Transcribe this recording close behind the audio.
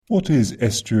What is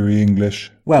Estuary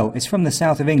English? Well, it's from the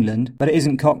south of England, but it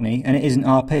isn't Cockney and it isn't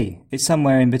RP. It's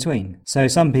somewhere in between. So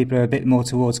some people are a bit more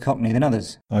towards Cockney than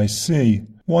others. I see.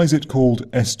 Why is it called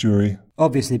Estuary?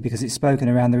 Obviously because it's spoken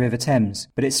around the River Thames,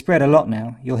 but it's spread a lot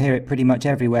now. You'll hear it pretty much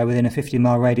everywhere within a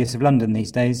 50-mile radius of London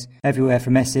these days. Everywhere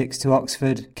from Essex to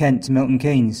Oxford, Kent to Milton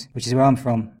Keynes, which is where I'm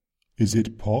from. Is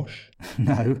it posh?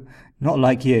 No, not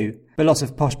like you. But lots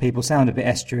of posh people sound a bit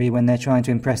estuary when they're trying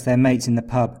to impress their mates in the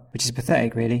pub, which is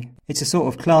pathetic really. It's a sort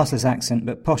of classless accent,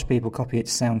 but posh people copy it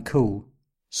to sound cool.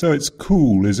 So it's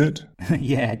cool, is it?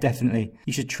 Yeah, definitely.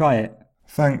 You should try it.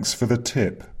 Thanks for the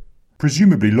tip.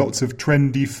 Presumably lots of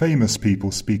trendy famous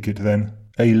people speak it then.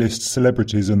 A-list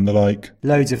celebrities and the like.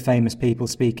 Loads of famous people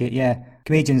speak it, yeah.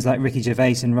 Comedians like Ricky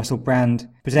Gervais and Russell Brand.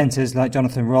 Presenters like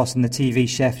Jonathan Ross and the TV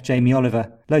chef Jamie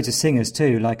Oliver. Loads of singers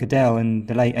too, like Adele and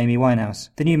the late Amy Winehouse.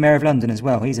 The new Mayor of London as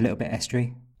well, he's a little bit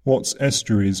estuary. What's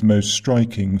Estuary's most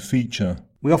striking feature?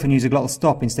 We often use a glottal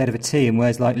stop instead of a T in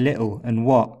words like little and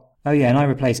what. Oh yeah, and I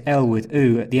replace L with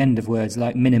oo at the end of words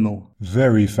like minimal.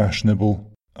 Very fashionable.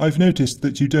 I've noticed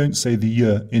that you don't say the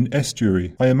y in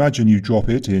estuary. I imagine you drop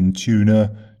it in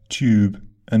tuna, tube,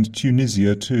 and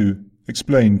Tunisia too.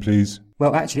 Explain, please.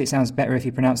 Well, actually it sounds better if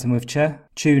you pronounce them with ch.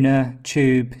 Tuna,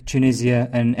 tube, Tunisia,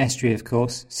 and estuary, of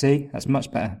course. See? That's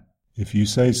much better. If you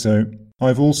say so.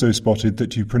 I've also spotted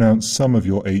that you pronounce some of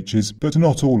your H's, but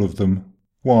not all of them.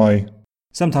 Why?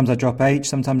 Sometimes I drop H,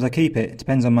 sometimes I keep it. It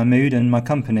depends on my mood and my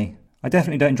company. I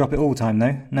definitely don't drop it all the time,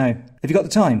 though. No. Have you got the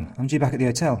time? I'm due back at the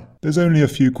hotel. There's only a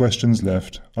few questions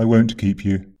left. I won't keep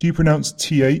you. Do you pronounce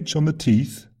TH on the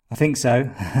teeth? I think so.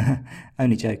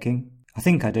 Only joking. I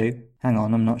think I do. Hang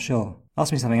on, I'm not sure.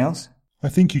 Ask me something else. I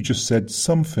think you just said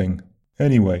something.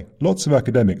 Anyway, lots of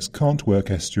academics can't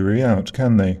work estuary out,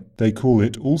 can they? They call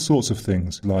it all sorts of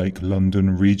things, like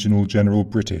London Regional General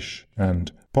British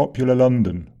and Popular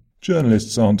London.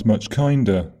 Journalists aren't much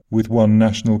kinder, with one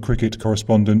national cricket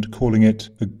correspondent calling it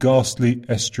a ghastly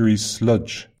estuary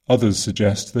sludge. Others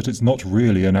suggest that it's not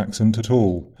really an accent at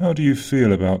all. How do you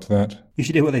feel about that? You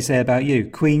should hear what they say about you.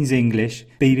 Queen's English,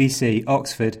 BBC,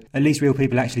 Oxford. At least real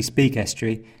people actually speak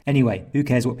estuary. Anyway, who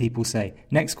cares what people say?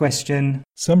 Next question.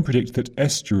 Some predict that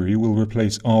estuary will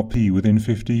replace RP within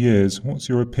 50 years. What's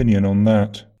your opinion on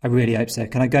that? I really hope so.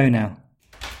 Can I go now?